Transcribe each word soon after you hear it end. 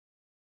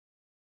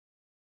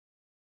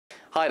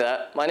Hi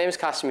there, my name is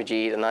Qasim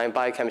Majid and I'm a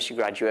biochemistry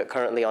graduate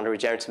currently on the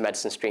regenerative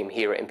medicine stream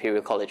here at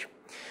Imperial College.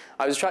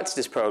 I was attracted to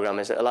this programme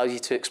as it allows you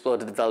to explore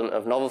the development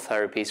of novel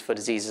therapies for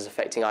diseases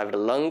affecting either the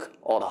lung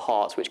or the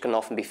heart, which can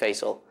often be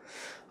fatal.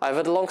 I've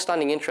had a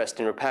long-standing interest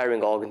in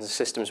repairing organs and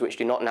systems which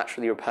do not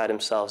naturally repair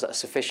themselves at a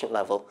sufficient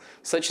level,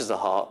 such as the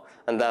heart,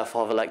 and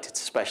therefore have elected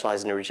to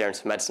specialise in the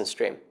regenerative medicine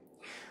stream.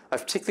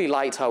 I've particularly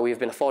liked how we've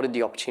been afforded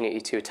the opportunity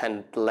to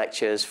attend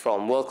lectures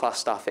from world-class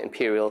staff at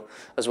Imperial,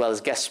 as well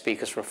as guest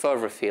speakers from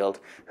further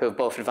afield, who have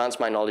both advanced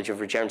my knowledge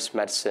of regenerative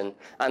medicine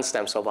and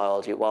stem cell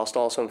biology, whilst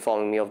also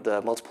informing me of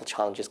the multiple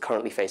challenges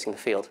currently facing the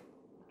field.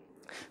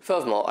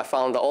 Furthermore, I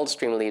found that all the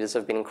stream leaders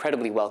have been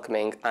incredibly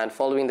welcoming, and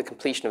following the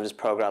completion of this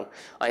programme,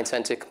 I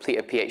intend to complete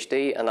a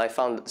PhD, and I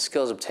found that the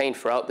skills obtained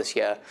throughout this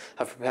year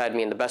have prepared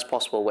me in the best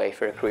possible way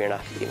for a career in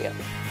academia.